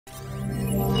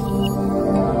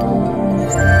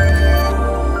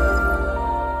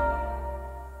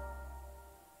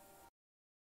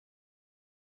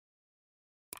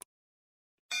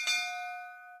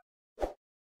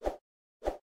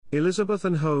Elizabeth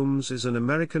Anne Holmes is an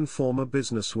American former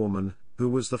businesswoman, who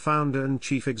was the founder and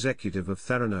chief executive of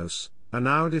Theranos, a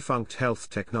now-defunct health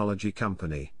technology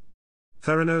company.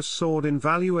 Theranos soared in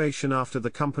valuation after the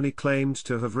company claimed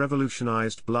to have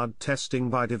revolutionized blood testing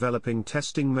by developing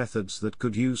testing methods that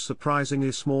could use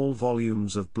surprisingly small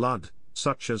volumes of blood,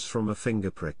 such as from a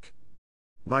fingerprick.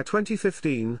 By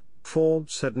 2015,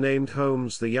 Forbes had named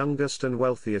Holmes the youngest and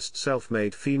wealthiest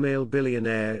self-made female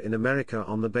billionaire in America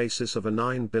on the basis of a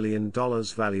 $9 billion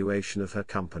valuation of her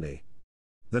company.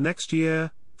 The next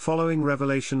year, following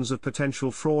revelations of potential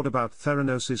fraud about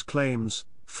Theranos' claims,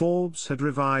 Forbes had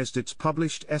revised its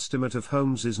published estimate of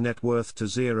Holmes' net worth to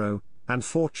zero, and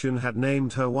Fortune had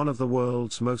named her one of the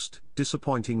world's most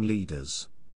disappointing leaders.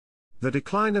 The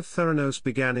decline of Theranos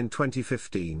began in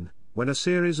 2015, when a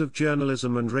series of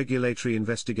journalism and regulatory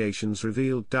investigations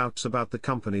revealed doubts about the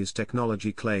company's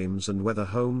technology claims and whether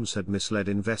Holmes had misled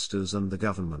investors and the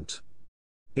government.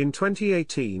 In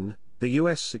 2018, the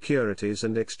U.S. Securities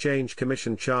and Exchange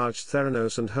Commission charged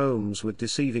Theranos and Holmes with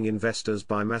deceiving investors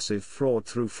by massive fraud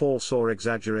through false or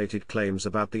exaggerated claims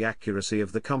about the accuracy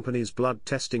of the company's blood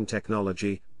testing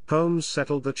technology. Holmes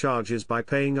settled the charges by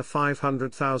paying a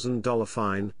 $500,000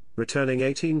 fine, returning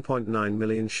 18.9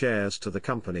 million shares to the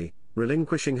company,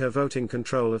 relinquishing her voting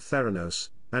control of Theranos,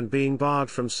 and being barred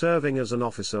from serving as an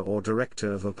officer or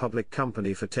director of a public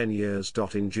company for 10 years.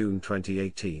 In June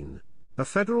 2018, a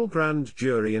federal grand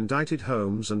jury indicted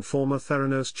Holmes and former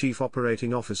Theranos chief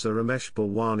operating officer Ramesh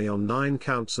Balwani on 9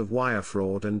 counts of wire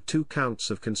fraud and 2 counts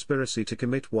of conspiracy to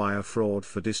commit wire fraud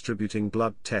for distributing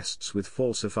blood tests with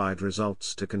falsified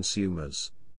results to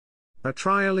consumers. A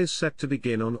trial is set to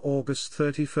begin on August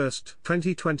 31,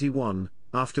 2021,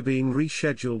 after being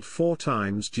rescheduled 4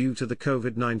 times due to the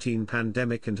COVID-19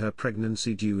 pandemic and her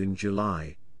pregnancy due in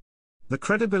July. The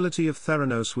credibility of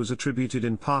Theranos was attributed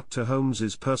in part to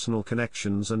Holmes's personal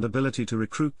connections and ability to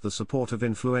recruit the support of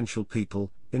influential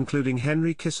people, including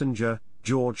Henry Kissinger,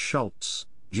 George Shultz,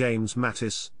 James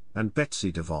Mattis, and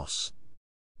Betsy DeVos.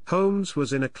 Holmes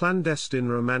was in a clandestine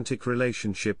romantic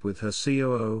relationship with her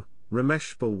COO,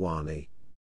 Ramesh Balwani.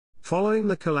 Following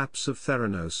the collapse of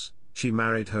Theranos, she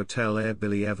married hotelier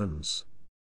Billy Evans.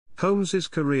 Holmes's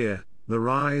career, the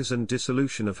rise and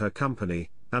dissolution of her company,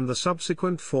 and the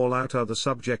subsequent fallout are the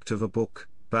subject of a book,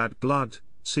 Bad Blood: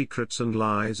 Secrets and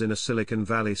Lies in a Silicon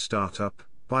Valley Startup,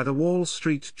 by the Wall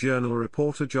Street Journal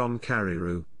reporter John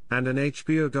Carreyrou, and an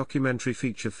HBO documentary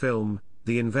feature film,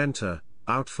 The Inventor,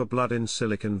 out for Blood in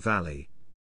Silicon Valley.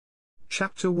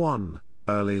 Chapter 1: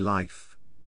 Early Life.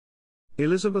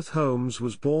 Elizabeth Holmes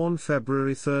was born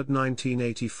February 3,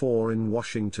 1984 in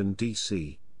Washington,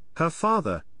 D.C. Her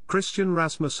father, Christian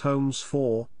Rasmus Holmes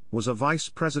IV, was a vice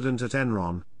president at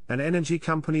Enron, an energy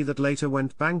company that later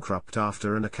went bankrupt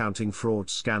after an accounting fraud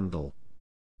scandal.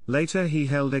 Later he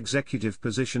held executive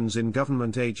positions in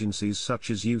government agencies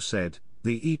such as USAID,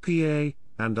 the EPA,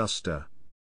 and USTA.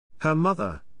 Her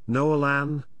mother, Noel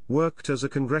Ann, worked as a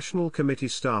congressional committee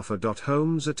staffer.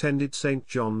 Holmes attended St.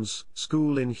 John's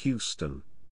School in Houston.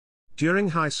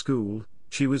 During high school,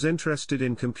 she was interested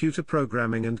in computer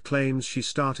programming and claims she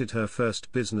started her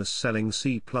first business selling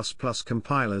C++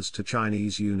 compilers to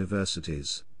Chinese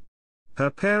universities. Her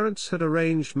parents had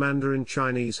arranged Mandarin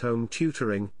Chinese home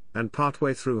tutoring, and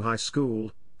partway through high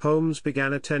school, Holmes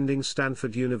began attending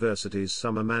Stanford University's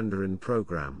summer Mandarin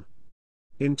program.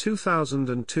 In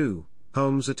 2002,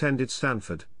 Holmes attended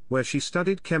Stanford, where she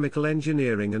studied chemical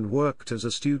engineering and worked as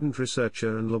a student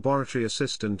researcher and laboratory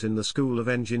assistant in the School of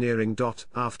Engineering.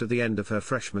 After the end of her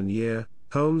freshman year,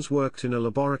 Holmes worked in a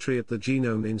laboratory at the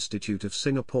Genome Institute of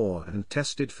Singapore and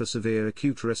tested for severe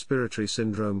acute respiratory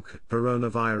syndrome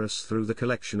coronavirus through the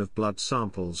collection of blood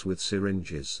samples with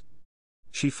syringes.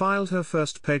 She filed her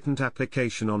first patent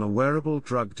application on a wearable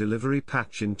drug delivery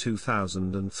patch in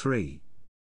 2003.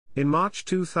 In March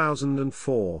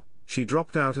 2004, she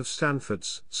dropped out of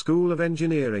Stanford's School of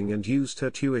Engineering and used her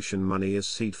tuition money as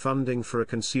seed funding for a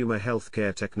consumer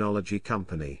healthcare technology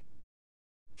company.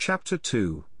 Chapter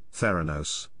 2: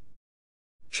 Theranos.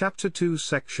 Chapter 2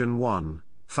 Section 1: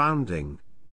 Founding.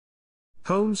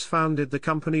 Holmes founded the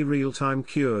company Real-Time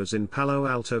Cures in Palo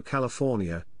Alto,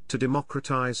 California, to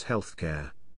democratize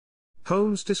healthcare.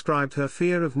 Holmes described her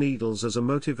fear of needles as a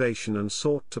motivation and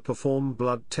sought to perform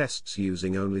blood tests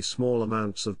using only small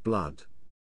amounts of blood.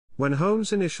 When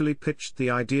Holmes initially pitched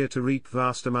the idea to reap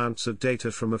vast amounts of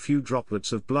data from a few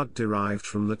droplets of blood derived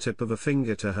from the tip of a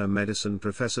finger to her medicine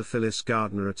professor Phyllis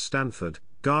Gardner at Stanford,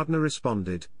 Gardner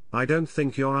responded, "I don't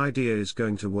think your idea is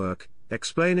going to work,"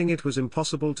 explaining it was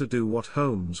impossible to do what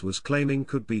Holmes was claiming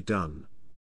could be done.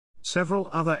 Several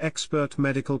other expert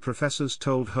medical professors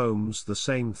told Holmes the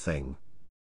same thing.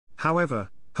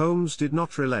 However, Holmes did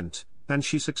not relent, and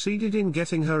she succeeded in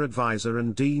getting her advisor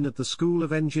and dean at the School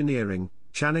of Engineering,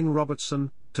 Channing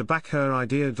Robertson, to back her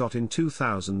idea. In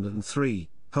 2003,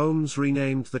 Holmes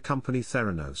renamed the company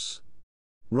Theranos.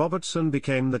 Robertson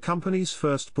became the company's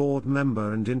first board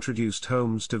member and introduced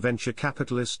Holmes to venture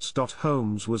capitalists.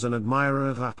 Holmes was an admirer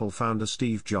of Apple founder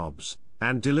Steve Jobs,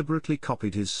 and deliberately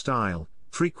copied his style,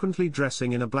 frequently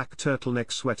dressing in a black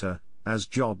turtleneck sweater, as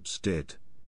Jobs did.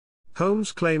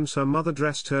 Holmes claims her mother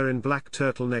dressed her in black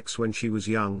turtlenecks when she was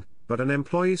young, but an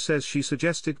employee says she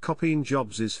suggested copying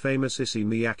Jobs's famous Issey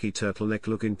Miyake turtleneck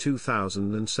look in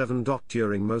 2007.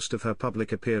 During most of her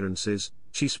public appearances,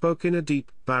 she spoke in a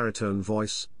deep, baritone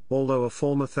voice, although a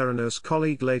former Theranos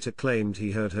colleague later claimed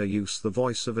he heard her use the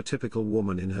voice of a typical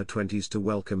woman in her 20s to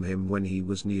welcome him when he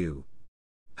was new.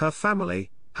 Her family,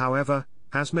 however,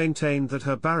 has maintained that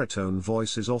her baritone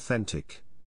voice is authentic.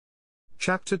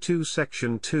 Chapter 2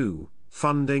 Section 2,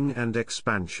 Funding and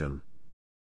Expansion.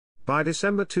 By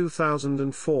December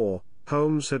 2004,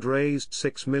 Holmes had raised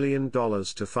 $6 million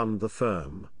to fund the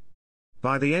firm.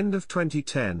 By the end of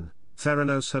 2010,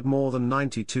 Theranos had more than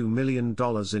 $92 million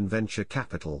in venture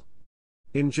capital.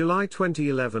 In July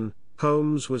 2011,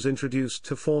 Holmes was introduced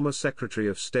to former Secretary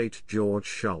of State George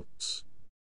Shultz.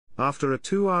 After a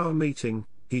 2-hour meeting,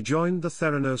 he joined the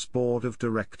Theranos board of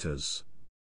directors.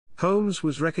 Holmes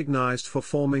was recognized for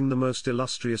forming the most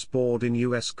illustrious board in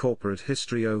U.S. corporate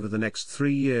history over the next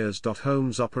 3 years.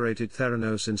 Holmes operated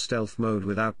Theranos in stealth mode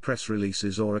without press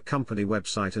releases or a company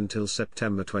website until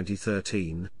September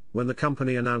 2013, when the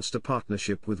company announced a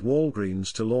partnership with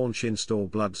Walgreens to launch in-store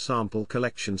blood sample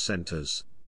collection centers.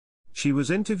 She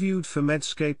was interviewed for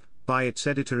Medscape by its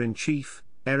editor-in-chief,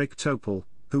 Eric Topol,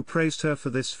 who praised her for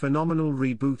this phenomenal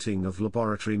rebooting of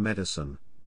laboratory medicine.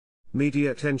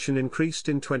 Media attention increased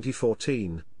in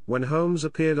 2014, when Holmes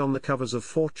appeared on the covers of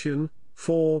Fortune,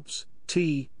 Forbes,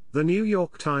 The New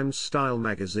York Times Style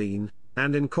magazine,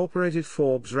 and Incorporated.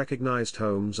 Forbes recognized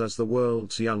Holmes as the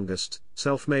world's youngest,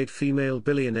 self-made female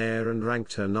billionaire and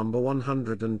ranked her number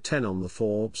 110 on the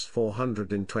Forbes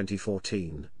 400 in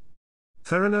 2014.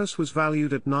 Theranos was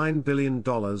valued at $9 billion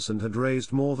and had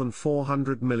raised more than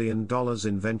 $400 million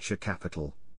in venture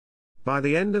capital. By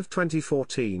the end of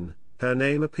 2014, her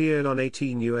name appeared on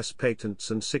 18 U.S.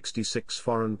 patents and 66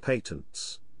 foreign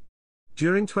patents.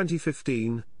 During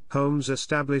 2015, Holmes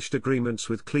established agreements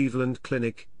with Cleveland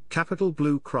Clinic, Capital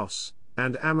Blue Cross,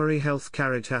 and Amory Health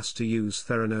Caritas to use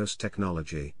Theranos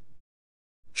technology.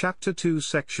 Chapter 2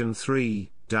 Section 3,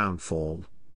 Downfall.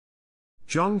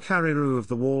 John Carreyrou of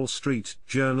the Wall Street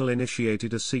Journal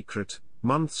initiated a secret,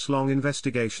 months-long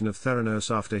investigation of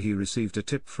Theranos after he received a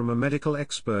tip from a medical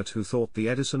expert who thought the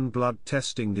Edison blood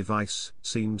testing device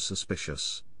seemed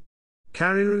suspicious.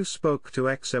 Carreyrou spoke to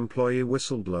ex-employee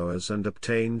whistleblowers and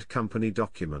obtained company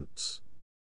documents.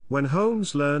 When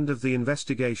Holmes learned of the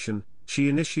investigation, she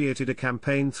initiated a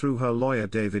campaign through her lawyer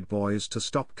David Boies to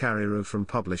stop Carreyrou from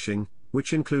publishing,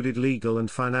 which included legal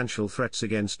and financial threats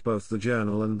against both the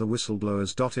journal and the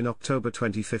whistleblowers. In October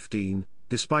 2015,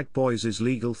 despite Boies'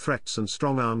 legal threats and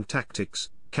strong-arm tactics,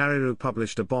 Carreyrou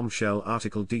published a bombshell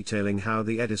article detailing how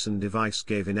the Edison device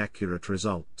gave inaccurate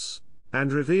results,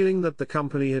 and revealing that the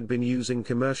company had been using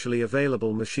commercially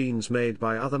available machines made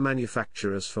by other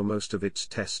manufacturers for most of its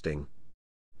testing.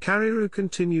 Carreyrou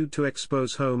continued to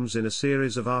expose Holmes in a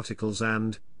series of articles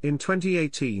and, in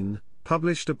 2018,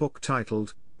 published a book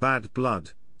titled, Bad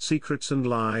Blood, Secrets and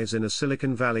Lies in a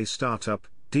Silicon Valley Startup,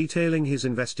 detailing his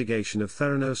investigation of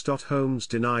Theranos. Holmes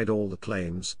denied all the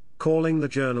claims, calling the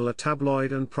journal a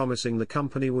tabloid and promising the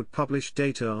company would publish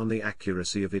data on the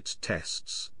accuracy of its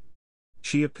tests.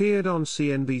 She appeared on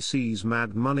CNBC's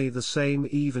Mad Money the same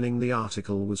evening the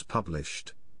article was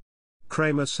published.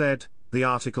 Kramer said, "The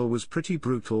article was pretty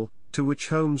brutal," to which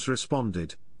Holmes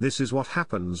responded, "This is what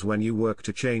happens when you work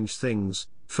to change things.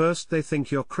 First they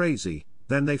think you're crazy,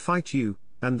 then they fight you,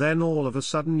 and then all of a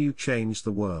sudden you change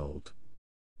the world."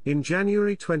 In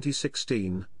January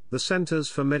 2016, the Centers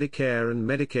for Medicare and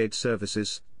Medicaid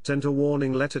Services sent a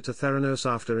warning letter to Theranos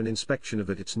after an inspection of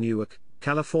its Newark,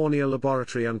 California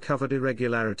laboratory uncovered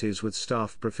irregularities with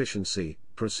staff proficiency,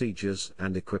 procedures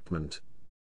and equipment.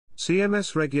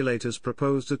 CMS regulators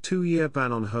proposed a 2-year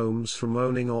ban on Holmes from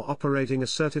owning or operating a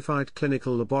certified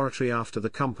clinical laboratory after the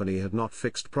company had not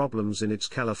fixed problems in its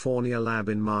California lab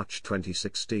in March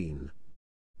 2016.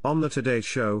 On the Today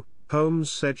Show,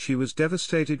 Holmes said she was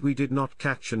devastated we did not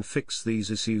catch and fix these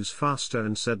issues faster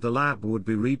and said the lab would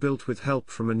be rebuilt with help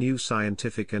from a new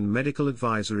scientific and medical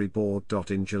advisory board.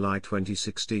 In July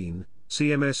 2016,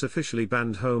 CMS officially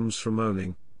banned Holmes from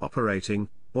owning, operating,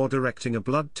 or directing a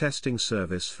blood testing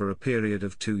service for a period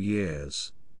of 2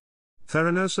 years.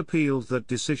 Theranos appealed that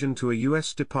decision to a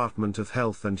U.S. Department of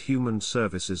Health and Human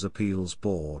Services Appeals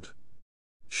Board.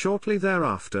 Shortly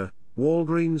thereafter,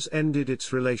 Walgreens ended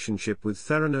its relationship with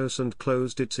Theranos and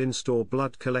closed its in-store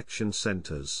blood collection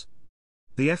centers.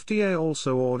 The FDA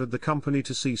also ordered the company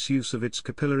to cease use of its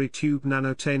capillary tube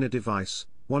nanotainer device,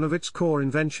 one of its core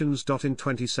inventions. In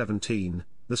 2017,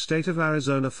 the state of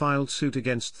Arizona filed suit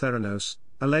against Theranos,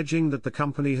 alleging that the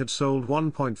company had sold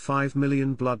 1.5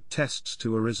 million blood tests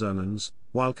to Arizonans,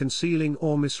 while concealing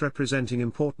or misrepresenting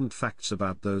important facts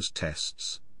about those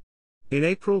tests. In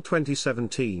April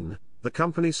 2017, the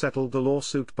company settled the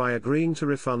lawsuit by agreeing to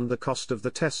refund the cost of the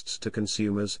tests to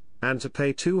consumers, and to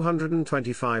pay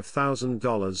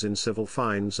 $225,000 in civil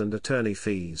fines and attorney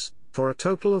fees, for a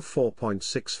total of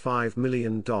 $4.65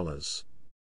 million.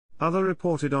 Other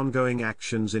reported ongoing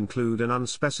actions include an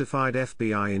unspecified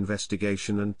FBI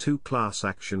investigation and 2 class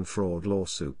action fraud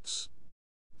lawsuits.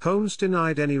 Holmes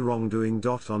denied any wrongdoing.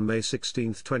 On May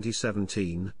 16,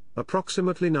 2017,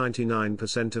 approximately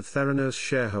 99% of Theranos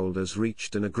shareholders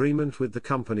reached an agreement with the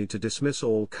company to dismiss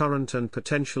all current and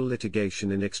potential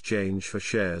litigation in exchange for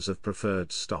shares of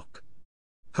preferred stock.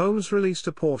 Holmes released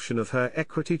a portion of her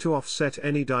equity to offset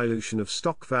any dilution of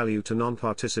stock value to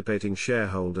non-participating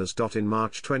shareholders. In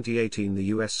March 2018, the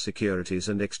U.S. Securities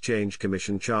and Exchange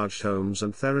Commission charged Holmes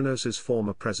and Theranos'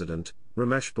 former president,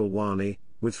 Ramesh Balwani,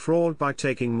 with fraud by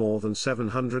taking more than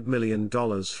 $700 million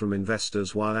from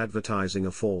investors while advertising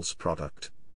a false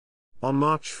product. On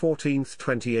March 14,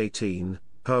 2018,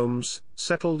 Holmes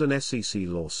settled an SEC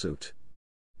lawsuit.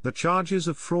 The charges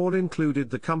of fraud included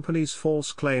the company's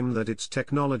false claim that its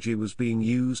technology was being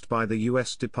used by the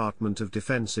U.S. Department of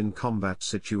Defense in combat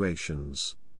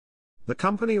situations. The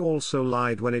company also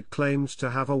lied when it claimed to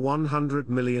have a $100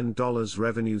 million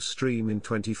revenue stream in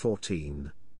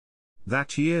 2014.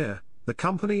 That year, the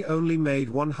company only made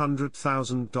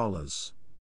 $100,000.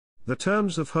 The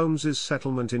terms of Holmes's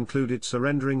settlement included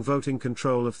surrendering voting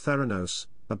control of Theranos,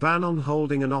 a ban on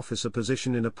holding an officer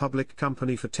position in a public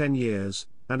company for 10 years,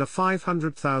 and a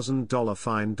 $500,000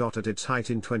 fine. At its height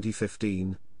in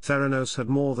 2015, Theranos had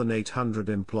more than 800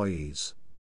 employees.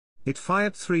 It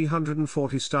fired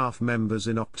 340 staff members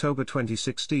in October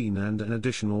 2016 and an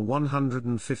additional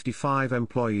 155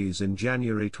 employees in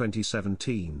January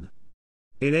 2017.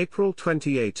 In April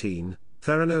 2018,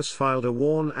 Theranos filed a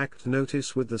WARN Act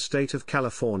notice with the state of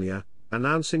California,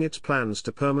 announcing its plans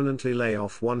to permanently lay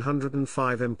off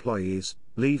 105 employees,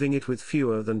 leaving it with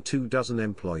fewer than 24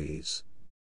 employees.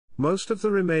 Most of the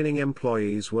remaining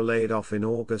employees were laid off in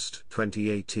August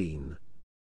 2018.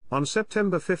 On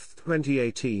September 5,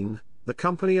 2018, the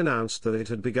company announced that it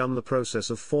had begun the process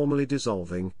of formally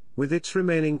dissolving, with its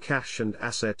remaining cash and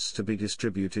assets to be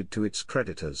distributed to its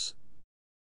creditors.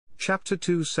 Chapter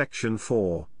 2 Section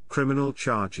 4, Criminal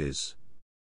Charges.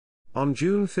 On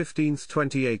June 15,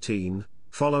 2018,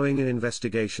 following an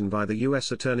investigation by the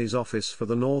U.S. Attorney's Office for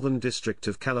the Northern District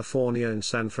of California in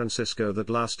San Francisco that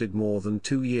lasted more than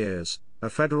 2 years, a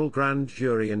federal grand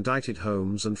jury indicted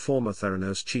Holmes and former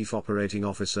Theranos chief operating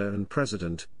officer and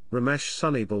president, Ramesh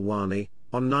Balwani,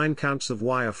 on 9 counts of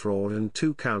wire fraud and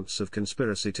 2 counts of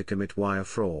conspiracy to commit wire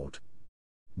fraud.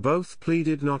 Both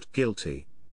pleaded not guilty.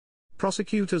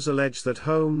 Prosecutors allege that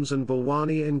Holmes and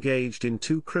Balwani engaged in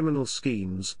 2 criminal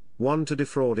schemes, one to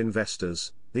defraud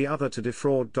investors, the other to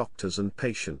defraud doctors and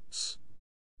patients.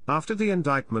 After the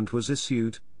indictment was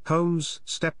issued, Holmes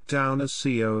stepped down as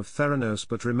CEO of Theranos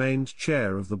but remained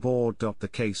chair of the board. The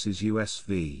case is U.S.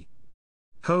 v.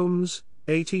 Holmes,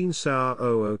 18 SAR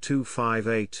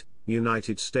 00258,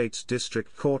 United States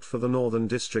District Court for the Northern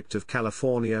District of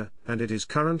California, and it is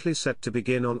currently set to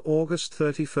begin on August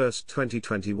 31,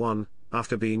 2021,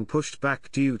 after being pushed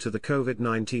back due to the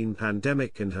COVID-19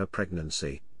 pandemic and her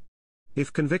pregnancy.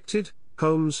 If convicted,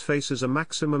 Holmes faces a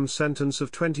maximum sentence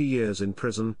of 20 years in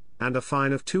prison, and a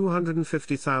fine of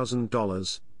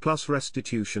 $250,000, plus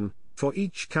restitution, for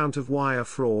each count of wire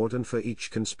fraud and for each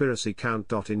conspiracy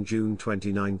count. In June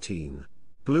 2019,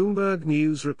 Bloomberg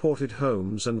News reported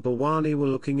Holmes and Balwani were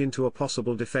looking into a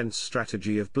possible defense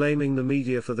strategy of blaming the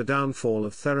media for the downfall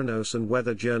of Theranos and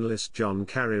whether journalist John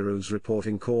Carriero's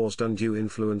reporting caused undue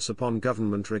influence upon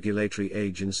government regulatory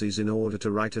agencies in order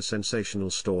to write a sensational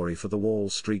story for the Wall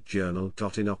Street Journal.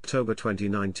 In October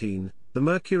 2019, the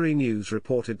Mercury News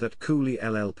reported that Cooley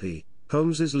LLP,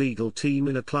 Holmes's legal team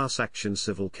in a class action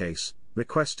civil case,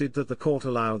 requested that the court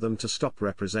allow them to stop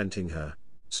representing her,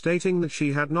 stating that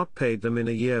she had not paid them in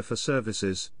a year for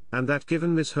services, and that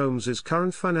given Ms. Holmes's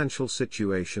current financial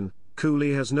situation,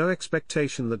 Cooley has no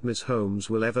expectation that Ms. Holmes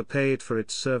will ever pay it for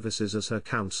its services as her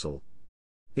counsel.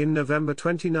 In November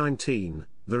 2019,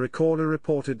 the Recorder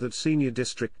reported that Senior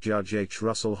District Judge H.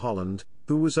 Russell Holland,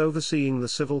 who was overseeing the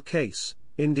civil case,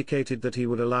 indicated that he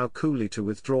would allow Cooley to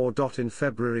withdraw. In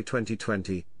February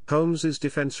 2020, Holmes's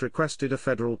defense requested a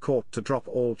federal court to drop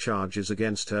all charges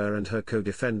against her and her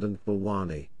co-defendant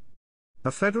Balwani.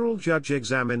 A federal judge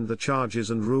examined the charges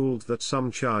and ruled that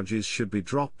some charges should be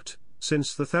dropped.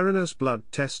 Since the Theranos blood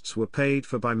tests were paid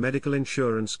for by medical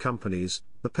insurance companies,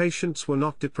 the patients were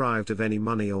not deprived of any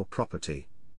money or property.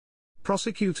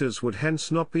 Prosecutors would hence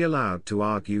not be allowed to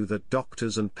argue that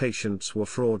doctors and patients were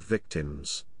fraud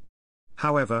victims.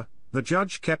 However, the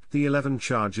judge kept the 11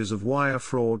 charges of wire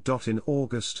fraud. In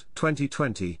August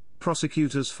 2020,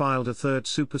 prosecutors filed a third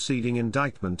superseding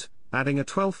indictment, adding a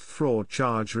 12th fraud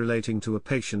charge relating to a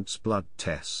patient's blood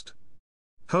test.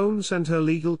 Holmes and her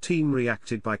legal team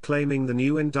reacted by claiming the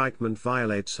new indictment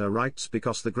violates her rights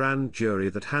because the grand jury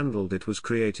that handled it was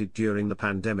created during the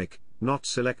pandemic, not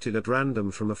selected at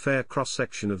random from a fair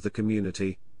cross-section of the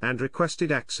community, and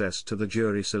requested access to the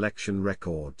jury selection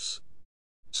records.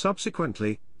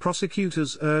 Subsequently,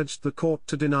 prosecutors urged the court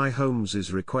to deny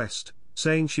Holmes's request,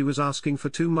 saying she was asking for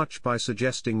too much by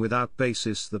suggesting without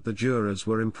basis that the jurors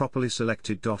were improperly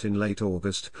selected. In late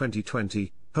August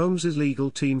 2020, Holmes's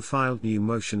legal team filed new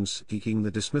motions seeking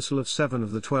the dismissal of 7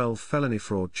 of the 12 felony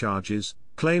fraud charges,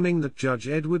 claiming that Judge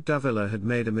Edward Davila had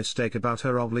made a mistake about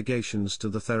her obligations to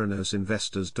the Theranos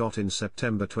investors. In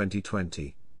September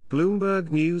 2020, Bloomberg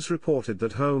News reported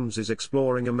that Holmes is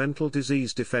exploring a mental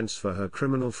disease defense for her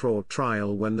criminal fraud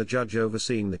trial when the judge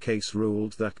overseeing the case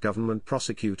ruled that government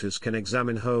prosecutors can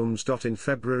examine Holmes. In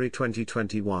February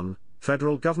 2021,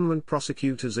 federal government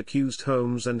prosecutors accused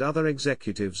Holmes and other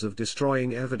executives of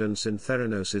destroying evidence in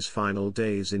Theranos' final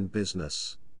days in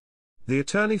business. The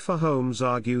attorney for Holmes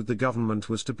argued the government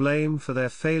was to blame for their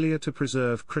failure to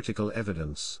preserve critical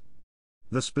evidence.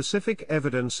 The specific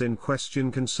evidence in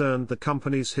question concerned the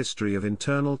company's history of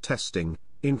internal testing,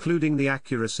 including the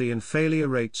accuracy and failure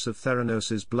rates of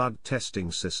Theranos' blood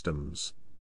testing systems.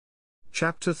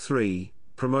 Chapter 3: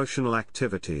 Promotional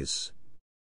Activities.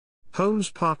 Holmes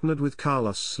partnered with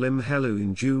Carlos Slim Helú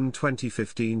in June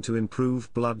 2015 to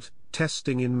improve blood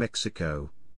testing in Mexico.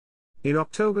 In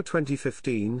October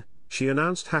 2015, she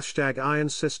announced #Iron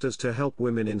Sisters to help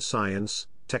women in science,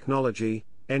 technology,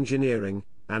 engineering,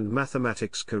 and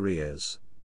mathematics careers.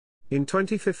 In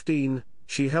 2015,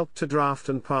 she helped to draft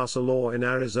and pass a law in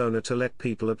Arizona to let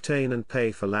people obtain and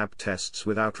pay for lab tests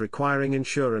without requiring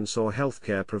insurance or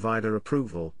healthcare provider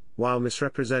approval, while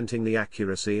misrepresenting the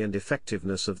accuracy and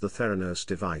effectiveness of the Theranos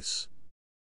device.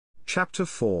 Chapter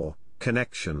 4: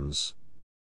 Connections.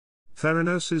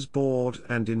 Theranos' board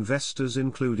and investors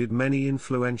included many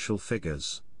influential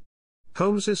figures.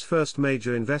 Holmes's first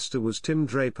major investor was Tim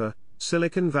Draper,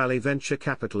 Silicon Valley venture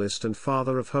capitalist and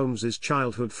father of Holmes's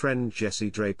childhood friend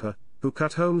Jesse Draper, who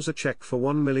cut Holmes a check for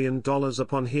 $1 million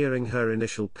upon hearing her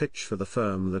initial pitch for the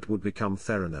firm that would become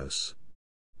Theranos.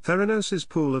 Theranos'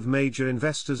 pool of major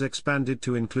investors expanded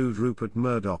to include Rupert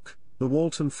Murdoch, the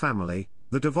Walton family,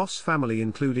 the DeVos family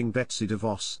including Betsy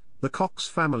DeVos, the Cox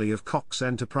family of Cox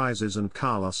Enterprises and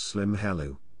Carlos Slim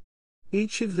Helú.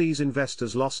 Each of these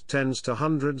investors lost tens to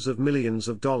hundreds of millions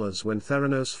of dollars when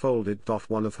Theranos folded.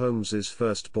 One of Holmes's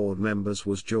first board members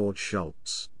was George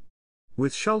Shultz.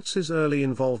 With Shultz's early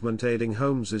involvement aiding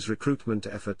Holmes's recruitment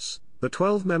efforts, the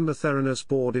 12-member Theranos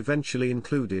board eventually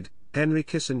included Henry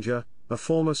Kissinger, a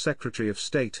former Secretary of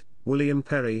State, William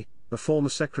Perry, a former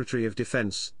Secretary of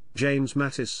Defense, James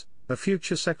Mattis, a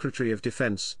future Secretary of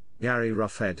Defense, Gary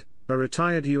Roughead, a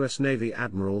retired U.S. Navy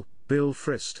Admiral, Bill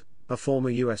Frist, a former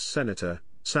U.S. Senator,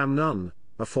 Sam Nunn,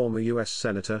 a former U.S.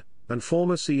 Senator, and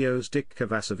former CEOs Dick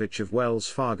Kovacevich of Wells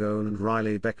Fargo and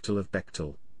Riley Bechtel of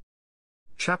Bechtel.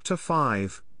 Chapter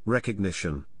 5: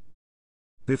 Recognition.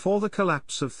 Before the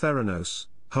collapse of Theranos,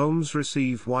 Holmes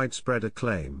received widespread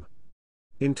acclaim.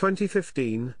 In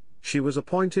 2015, she was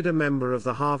appointed a member of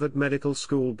the Harvard Medical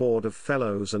School Board of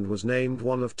Fellows and was named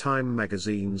one of Time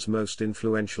magazine's most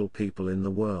influential people in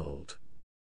the world.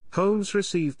 Holmes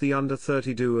received the Under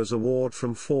 30 Doers Award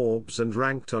from Forbes and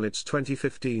ranked on its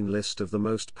 2015 list of the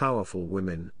most powerful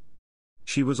women.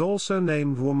 She was also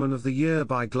named Woman of the Year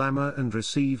by Glamour and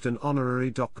received an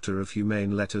honorary Doctor of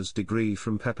Humane Letters degree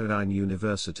from Pepperdine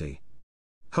University.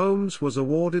 Holmes was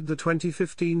awarded the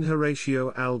 2015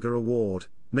 Horatio Alger Award,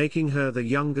 making her the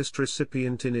youngest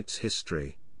recipient in its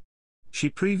history. She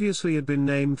previously had been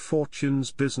named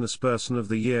Fortune's Businessperson of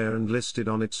the Year and listed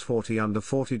on its 40 Under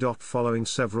 40. Following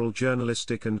several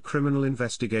journalistic and criminal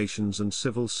investigations and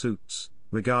civil suits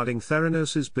regarding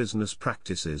Theranos' business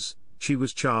practices, she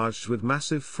was charged with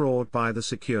massive fraud by the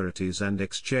Securities and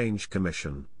Exchange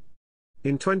Commission.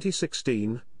 In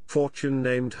 2016, Fortune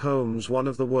named Holmes one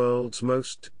of the world's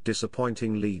most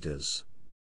disappointing leaders.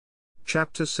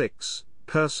 Chapter 6,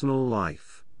 Personal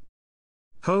Life.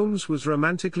 Holmes was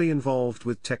romantically involved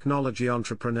with technology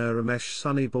entrepreneur Ramesh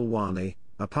Balwani,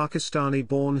 a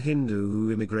Pakistani-born Hindu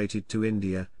who immigrated to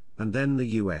India, and then the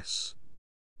US.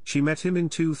 She met him in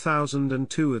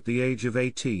 2002 at the age of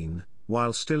 18,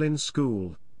 while still in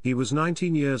school. He was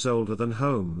 19 years older than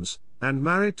Holmes, and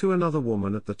married to another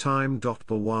woman at the time.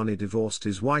 Balwani divorced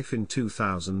his wife in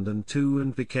 2002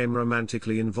 and became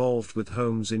romantically involved with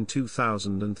Holmes in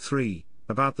 2003,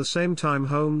 about the same time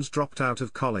Holmes dropped out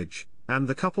of college, and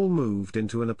the couple moved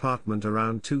into an apartment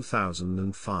around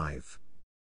 2005.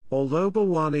 Although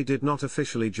Balwani did not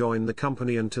officially join the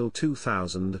company until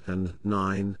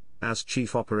 2009, as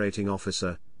chief operating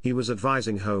officer, he was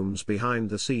advising Holmes behind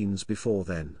the scenes before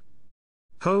then.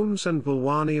 Holmes and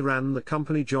Balwani ran the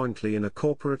company jointly in a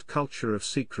corporate culture of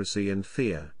secrecy and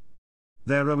fear.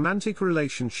 Their romantic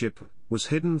relationship was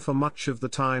hidden for much of the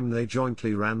time they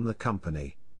jointly ran the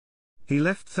company. He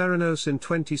left Theranos in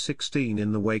 2016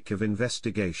 in the wake of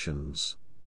investigations.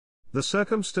 The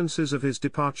circumstances of his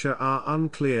departure are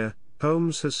unclear.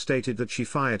 Holmes has stated that she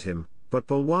fired him, but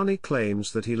Balwani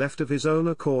claims that he left of his own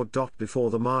accord. Before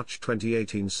the March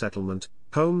 2018 settlement,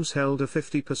 Holmes held a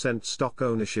 50% stock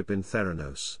ownership in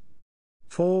Theranos.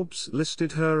 Forbes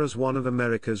listed her as one of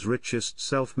America's richest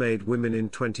self-made women in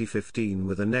 2015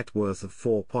 with a net worth of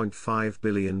 $4.5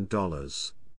 billion.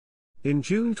 In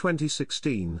June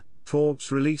 2016,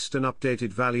 Forbes released an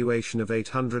updated valuation of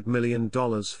 $800 million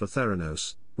for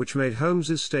Theranos, which made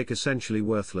Holmes's stake essentially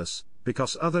worthless,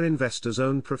 because other investors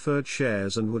owned preferred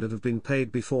shares and would have been paid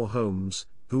before Holmes,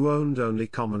 who owned only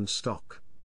common stock.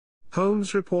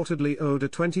 Holmes reportedly owed a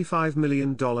 $25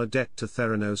 million debt to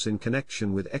Theranos in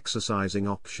connection with exercising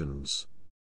options.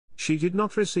 She did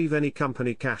not receive any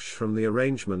company cash from the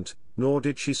arrangement, nor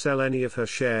did she sell any of her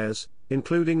shares,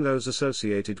 including those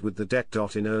associated with the debt.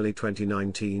 In early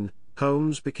 2019,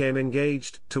 Holmes became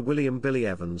engaged to William "Billy"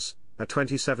 Evans, a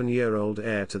 27-year-old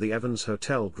heir to the Evans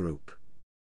Hotel Group.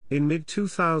 In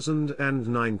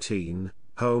mid-2019,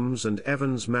 Holmes and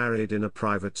Evans married in a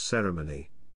private ceremony.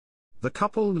 The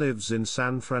couple lives in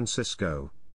San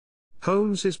Francisco.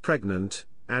 Holmes is pregnant,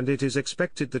 and it is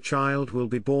expected the child will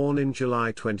be born in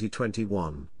July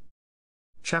 2021.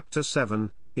 Chapter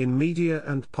 7, In Media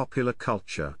and Popular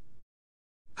Culture.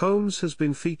 Holmes has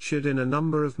been featured in a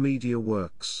number of media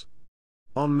works.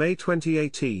 On May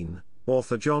 2018,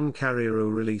 author John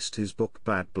Carreyrou released his book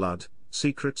Bad Blood,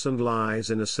 Secrets and Lies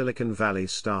in a Silicon Valley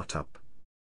Startup.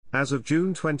 As of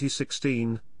June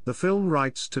 2016, the film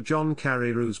rights to John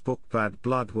Carreyrou's book Bad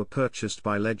Blood were purchased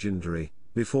by Legendary,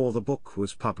 before the book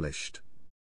was published.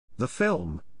 The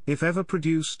film, if ever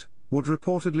produced, would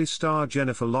reportedly star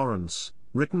Jennifer Lawrence,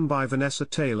 written by Vanessa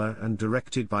Taylor and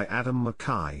directed by Adam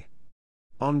McKay.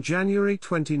 On January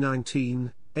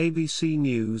 2019, ABC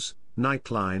News,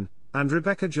 Nightline, and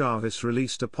Rebecca Jarvis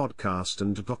released a podcast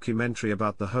and documentary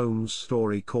about the Holmes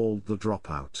story called The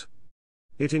Dropout.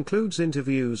 It includes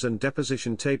interviews and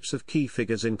deposition tapes of key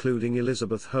figures including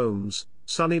Elizabeth Holmes,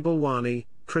 Sonny Balwani,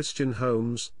 Christian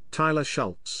Holmes, Tyler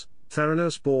Schultz,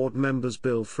 Theranos board members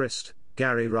Bill Frist,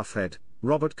 Gary Ruffhead,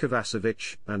 Robert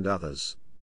Kovacevic, and others.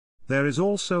 There is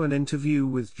also an interview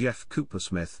with Jeff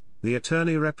Coopersmith, the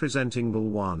attorney representing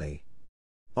Balwani.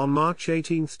 On March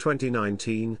 18,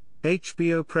 2019,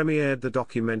 HBO premiered the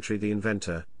documentary The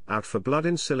Inventor, Out for Blood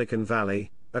in Silicon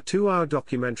Valley, a 2-hour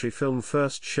documentary film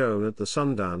first shown at the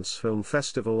Sundance Film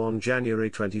Festival on January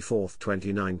 24,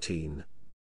 2019.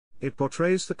 It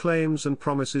portrays the claims and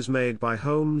promises made by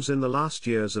Holmes in the last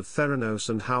years of Theranos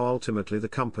and how ultimately the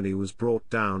company was brought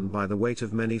down by the weight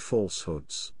of many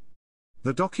falsehoods.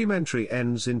 The documentary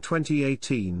ends in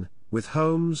 2018, with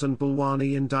Holmes and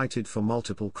Balwani indicted for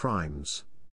multiple crimes.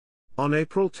 On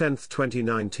April 10,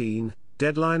 2019,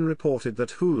 Deadline reported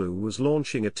that Hulu was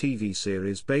launching a TV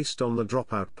series based on the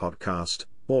Dropout podcast,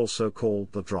 also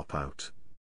called The Dropout.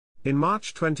 In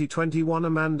March 2021,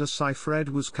 Amanda Seyfried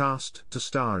was cast to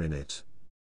star in it.